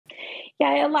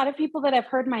Yeah, a lot of people that have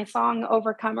heard my song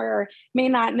Overcomer may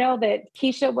not know that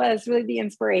Keisha was really the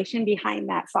inspiration behind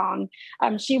that song.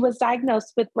 She was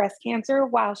diagnosed with breast cancer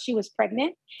while she was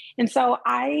pregnant. And so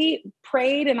I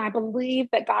prayed and I believed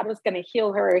that God was going to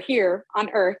heal her here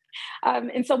on earth.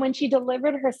 And so when she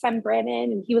delivered her son,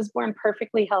 Brennan, and he was born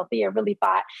perfectly healthy, I really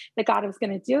thought that God was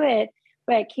going to do it.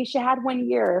 But Keisha had 1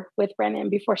 year with Brennan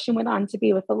before she went on to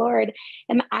be with the Lord.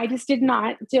 And I just did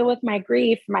not deal with my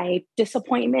grief, my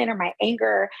disappointment, or my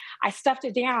anger. I stuffed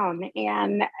it down.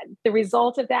 And the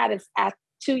result of that is at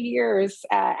 2 years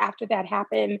after that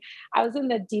happened, I was in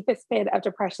the deepest pit of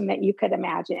depression that you could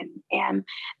imagine. And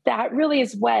that really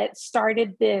is what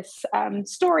started this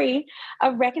story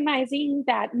of recognizing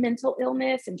that mental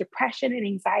illness and depression and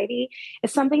anxiety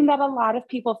is something that a lot of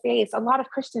people face, a lot of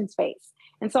Christians face.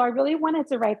 And so I really wanted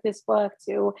to write this book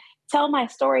to tell my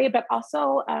story, but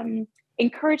also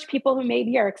encourage people who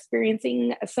maybe are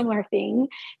experiencing a similar thing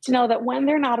to know that when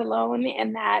they're not alone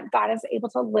and that God is able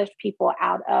to lift people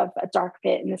out of a dark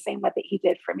pit in the same way that he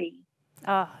did for me.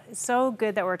 Oh, it's so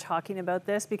good that we're talking about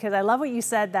this, because I love what you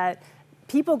said, that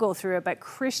people go through it, but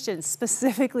Christians,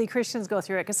 specifically Christians, go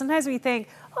through it. Because sometimes we think,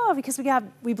 oh, because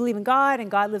we believe in God and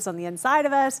God lives on the inside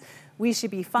of us, we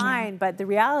should be fine. Yeah. But the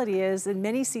reality is, in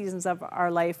many seasons of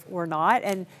our life, we're not.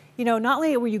 And, you know, not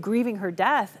only were you grieving her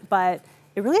death, but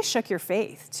it really shook your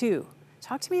faith too.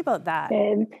 Talk to me about that.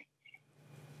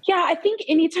 Yeah, I think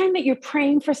anytime that you're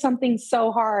praying for something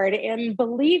so hard and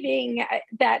believing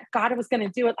that God was going to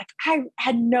do it, like I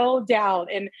had no doubt.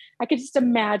 And I could just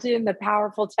imagine the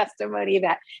powerful testimony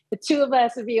that the two of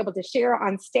us would be able to share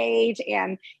on stage.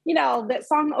 And, you know, that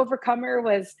song Overcomer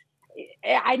was,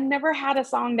 I never had a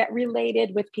song that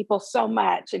related with people so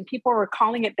much, and people were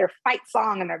calling it their fight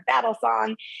song and their battle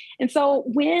song. And so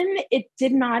when it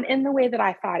did not end the way that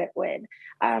I thought it would,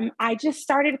 I just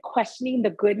started questioning the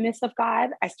goodness of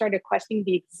God. I started questioning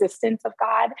the existence of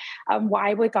God.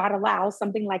 Why would God allow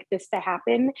something like this to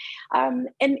happen? And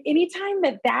anytime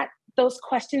that those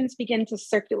questions begin to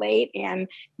circulate and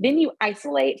then you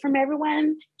isolate from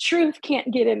everyone, truth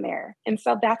can't get in there. And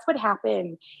so that's what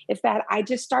happened, is that I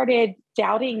just started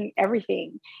doubting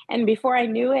everything. And before I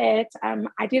knew it,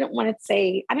 I didn't want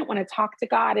to talk to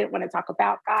God. I didn't want to talk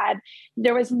about God.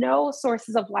 There was no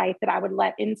sources of light that I would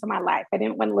let into my life. I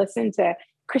didn't want to listen to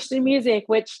Christian music,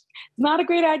 which is not a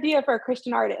great idea for a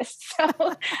Christian artist.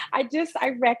 So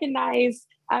I recognize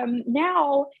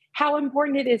now how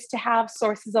important it is to have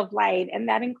sources of light. And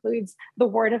that includes the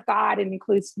word of God, and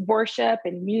includes worship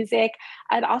and music.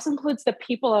 It also includes the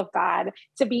people of God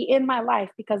to be in my life,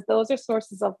 because those are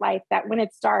sources of light that when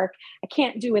it's dark, I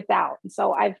can't do without. And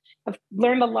so I've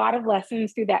learned a lot of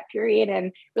lessons through that period,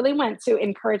 and really want to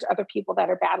encourage other people that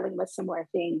are battling with similar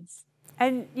things.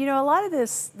 And, you know, a lot of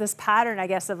this pattern, I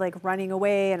guess, of like running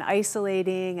away and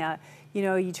isolating, you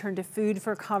know, you turn to food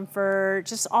for comfort,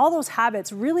 just all those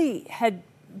habits really had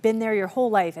been there your whole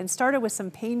life, and started with some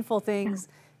painful things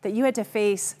that you had to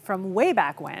face from way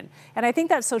back when. And I think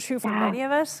that's so true for many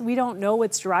of us. We don't know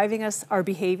what's driving us, our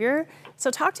behavior. So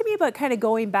talk to me about kind of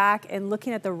going back and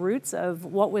looking at the roots of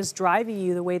what was driving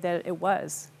you the way that it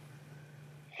was.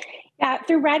 Yeah,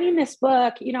 through writing this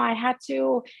book, you know, I had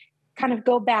to kind of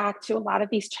go back to a lot of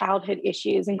these childhood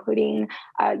issues, including,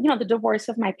 you know, the divorce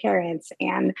of my parents.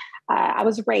 And I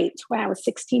was raped when I was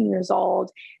 16 years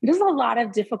old. There's a lot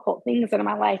of difficult things in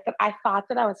my life that I thought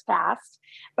that I was past,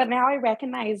 but now I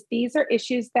recognize these are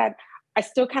issues that I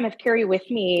still kind of carry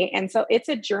with me. And so it's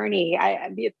a journey.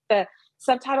 The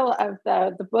subtitle of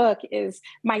the book is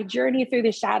My Journey Through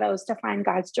the Shadows to Find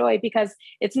God's Joy, because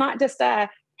it's not just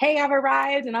hey, I've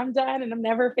arrived and I'm done and I'm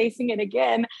never facing it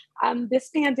again. This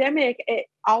pandemic,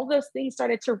 all those things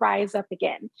started to rise up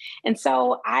again. And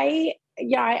so I'm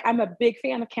a big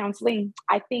fan of counseling.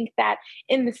 I think that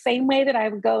in the same way that I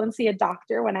would go and see a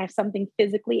doctor when I have something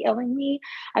physically ailing me,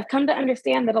 I've come to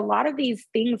understand that a lot of these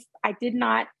things I did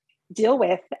not deal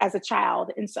with as a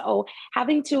child. And so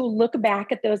having to look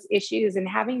back at those issues and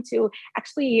having to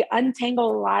actually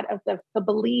untangle a lot of the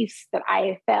beliefs that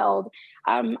I held,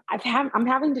 I'm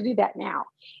having to do that now.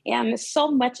 And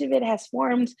so much of it has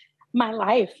formed my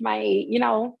life, my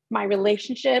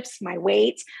relationships, my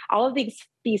weight, all of these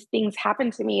things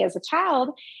happened to me as a child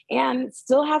and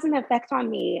still has an effect on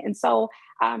me. And so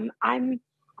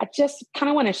I just kind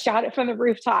of want to shout it from the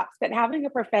rooftops that having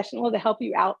a professional to help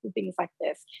you out with things like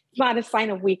this is not a sign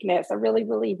of weakness. I really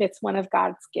believe it's one of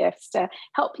God's gifts to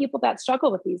help people that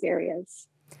struggle with these areas.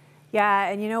 Yeah,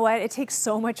 and you know what? It takes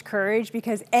so much courage,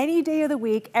 because any day of the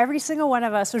week, every single one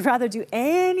of us would rather do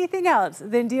anything else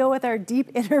than deal with our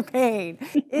deep inner pain.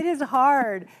 It is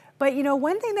hard. But you know,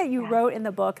 one thing that you wrote in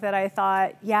the book that I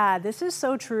thought, yeah, this is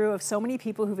so true of so many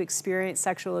people who've experienced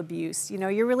sexual abuse. You know,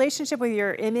 your relationship with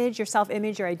your image, your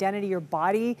self-image, your identity, your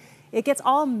body, it gets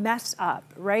all messed up,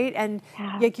 right? And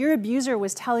like your abuser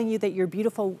was telling you that you're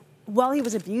beautiful while he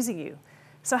was abusing you.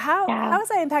 So how has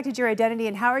that impacted your identity,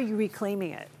 and how are you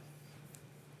reclaiming it?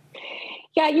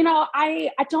 Yeah, you know, I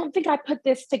don't think I put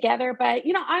this together, but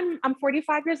you know, I'm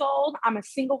 45 years old. I'm a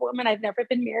single woman. I've never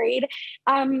been married,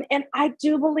 and I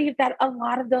do believe that a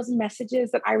lot of those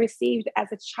messages that I received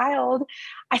as a child,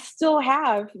 I still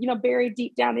have, you know, buried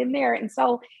deep down in there. And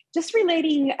so, just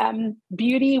relating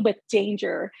beauty with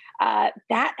danger,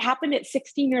 that happened at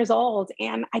 16 years old,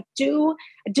 and I do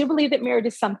believe that marriage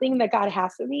is something that God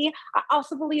has for me. I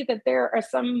also believe that there are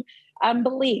some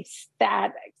beliefs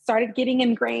that started getting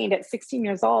ingrained at 16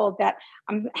 years old that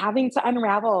I'm having to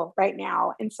unravel right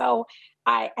now. And so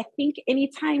I think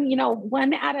anytime, you know,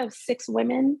 1 out of 6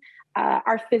 women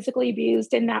are physically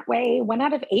abused in that way, 1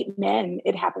 out of 8 men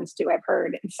it happens to, I've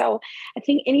heard. And so I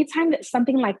think anytime that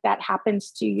something like that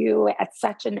happens to you at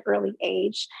such an early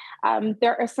age,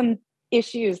 there are some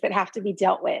issues that have to be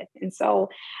dealt with. And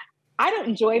so I don't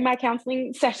enjoy my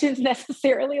counseling sessions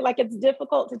necessarily. Like, it's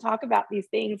difficult to talk about these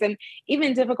things and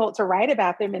even difficult to write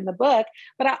about them in the book.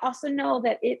 But I also know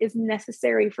that it is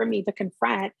necessary for me to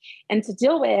confront and to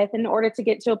deal with in order to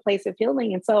get to a place of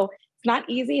healing. And so it's not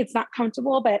easy. It's not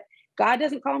comfortable, but God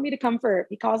doesn't call me to comfort.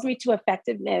 He calls me to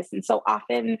effectiveness. And so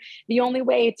often the only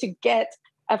way to get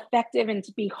effective and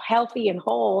to be healthy and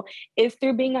whole is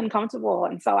through being uncomfortable.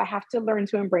 And so I have to learn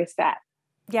to embrace that.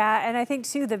 Yeah, and I think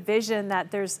too, the vision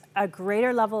that there's a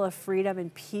greater level of freedom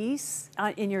and peace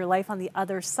in your life on the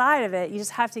other side of it. You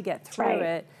just have to get through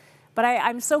it. But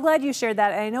I'm so glad you shared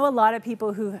that. And I know a lot of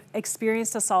people who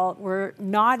experienced assault were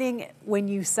nodding when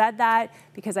you said that,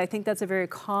 because I think that's a very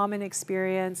common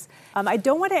experience. I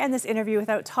don't want to end this interview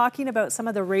without talking about some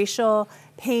of the racial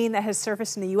pain that has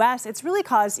surfaced in the US. It's really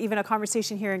caused even a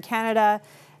conversation here in Canada.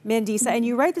 Mandisa, and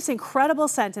you write this incredible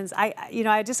sentence. We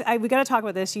got to talk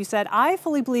about this. You said, "I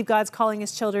fully believe God's calling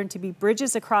his children to be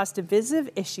bridges across divisive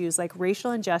issues like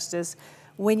racial injustice.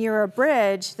 When you're a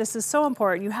bridge, this is so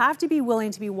important. You have to be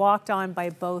willing to be walked on by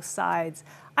both sides."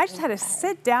 I just had to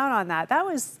sit down on that.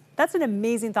 That's an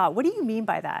amazing thought. What do you mean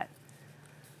by that?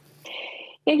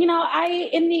 Yeah, you know,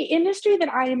 in the industry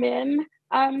that I am in,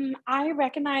 I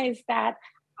recognize that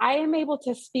I am able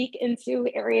to speak into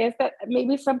areas that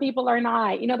maybe some people are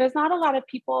not. You know, there's not a lot of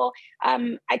people.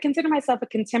 I consider myself a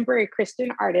contemporary Christian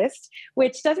artist,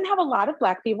 which doesn't have a lot of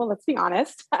Black people, let's be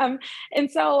honest. And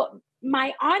so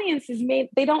my audience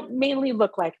they don't mainly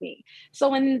look like me. So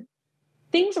when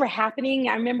things were happening,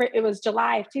 I remember it was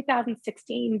July of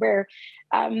 2016, where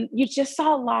you just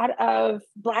saw a lot of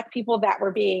Black people that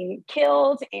were being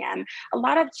killed, and a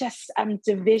lot of just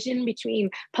division between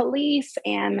police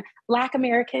and Black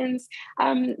Americans.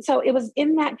 So it was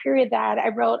in that period that I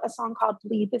wrote a song called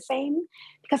Bleed the Same,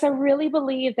 because I really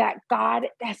believe that God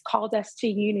has called us to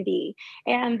unity.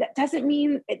 And that doesn't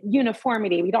mean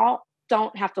uniformity. We don't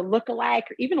have to look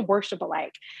alike or even worship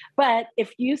alike. But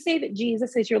if you say that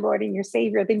Jesus is your Lord and your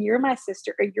Savior, then you're my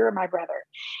sister or you're my brother.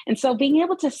 And so being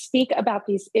able to speak about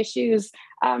these issues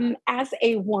as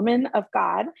a woman of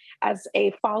God, as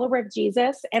a follower of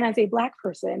Jesus, and as a Black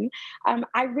person,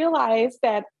 I realized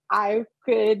that I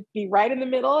could be right in the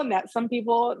middle, and that some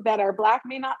people that are Black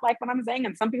may not like what I'm saying,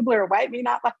 and some people who are white may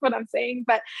not like what I'm saying.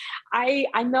 But I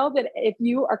know that if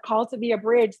you are called to be a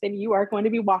bridge, then you are going to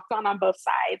be walked on both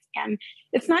sides. And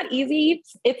it's not easy.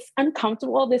 It's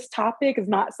uncomfortable. This topic is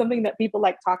not something that people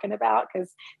like talking about,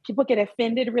 because people get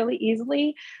offended really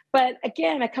easily. But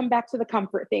again, I come back to the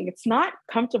comfort thing. It's not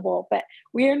comfortable, but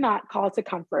we're not called to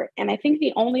comfort. And I think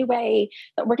the only way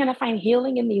that we're going to find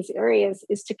healing in these areas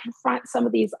is to confront some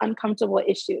of these uncomfortable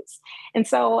issues. And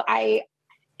so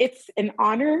it's an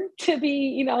honor to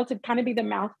be, to kind of be the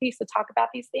mouthpiece to talk about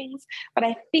these things. But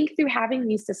I think through having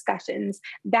these discussions,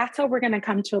 that's how we're going to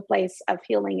come to a place of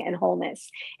healing and wholeness.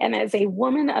 And as a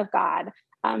woman of God,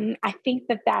 I think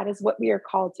that is what we are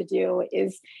called to do,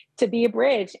 is to be a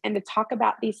bridge and to talk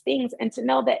about these things, and to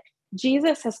know that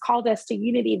Jesus has called us to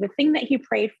unity. The thing that he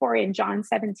prayed for in John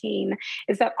 17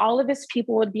 is that all of his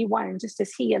people would be one, just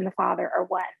as he and the Father are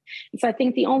one. And so I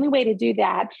think the only way to do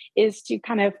that is to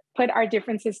kind of put our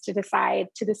differences to the side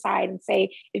and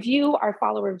say, if you are a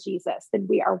follower of Jesus, then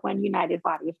we are one united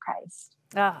body of Christ.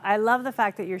 I love the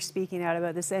fact that you're speaking out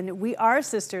about this. And we are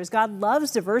sisters. God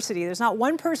loves diversity. There's not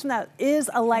one person that is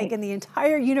alike in the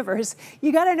entire universe.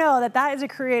 You got to know that is a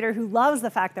creator who loves the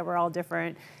fact that we're all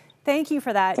different. Thank you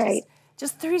for that.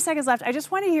 Just 30 seconds left. I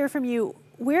just want to hear from you.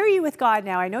 Where are you with God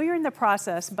now? I know you're in the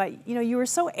process, but you were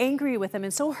so angry with him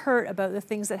and so hurt about the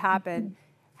things that happened.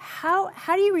 How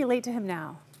do you relate to him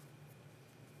now?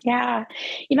 Yeah.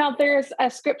 There's a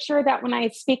scripture that when I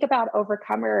speak about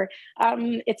overcomer,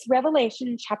 it's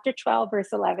Revelation chapter 12, verse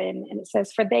 11. And it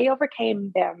says, "For they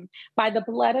overcame them by the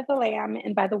blood of the Lamb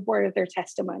and by the word of their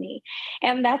testimony."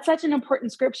 And that's such an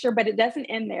important scripture, but it doesn't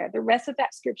end there. The rest of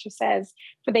that scripture says,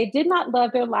 "For they did not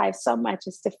love their lives so much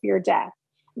as to fear death."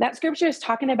 That scripture is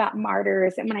talking about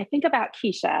martyrs. And when I think about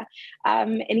Keisha,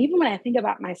 and even when I think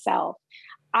about myself,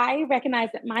 I recognize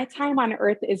that my time on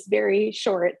earth is very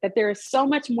short, that there is so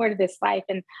much more to this life.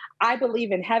 And I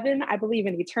believe in heaven. I believe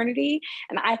in eternity.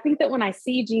 And I think that when I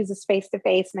see Jesus face to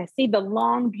face and I see the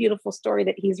long, beautiful story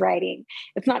that he's writing,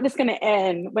 it's not just going to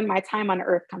end when my time on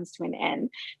earth comes to an end.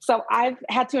 So I've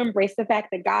had to embrace the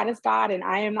fact that God is God and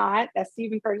I am not, as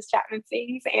Stephen Curtis Chapman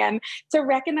sings, and to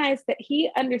recognize that he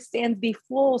understands the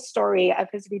full story of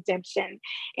his redemption.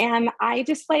 And I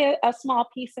just play a small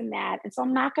piece in that. And so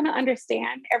I'm not going to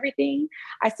understand everything.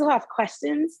 I still have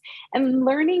questions, and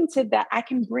learning that I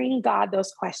can bring God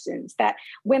those questions, that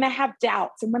when I have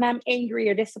doubts and when I'm angry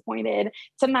or disappointed,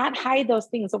 to not hide those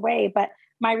things away. But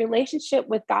my relationship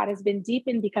with God has been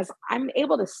deepened because I'm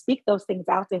able to speak those things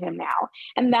out to him now.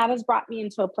 And that has brought me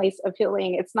into a place of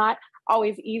healing. It's not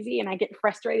always easy, and I get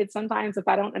frustrated sometimes if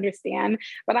I don't understand,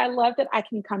 but I love that I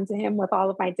can come to him with all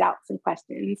of my doubts and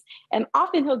questions. And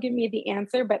often he'll give me the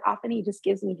answer, but often he just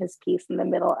gives me his peace in the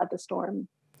middle of the storm.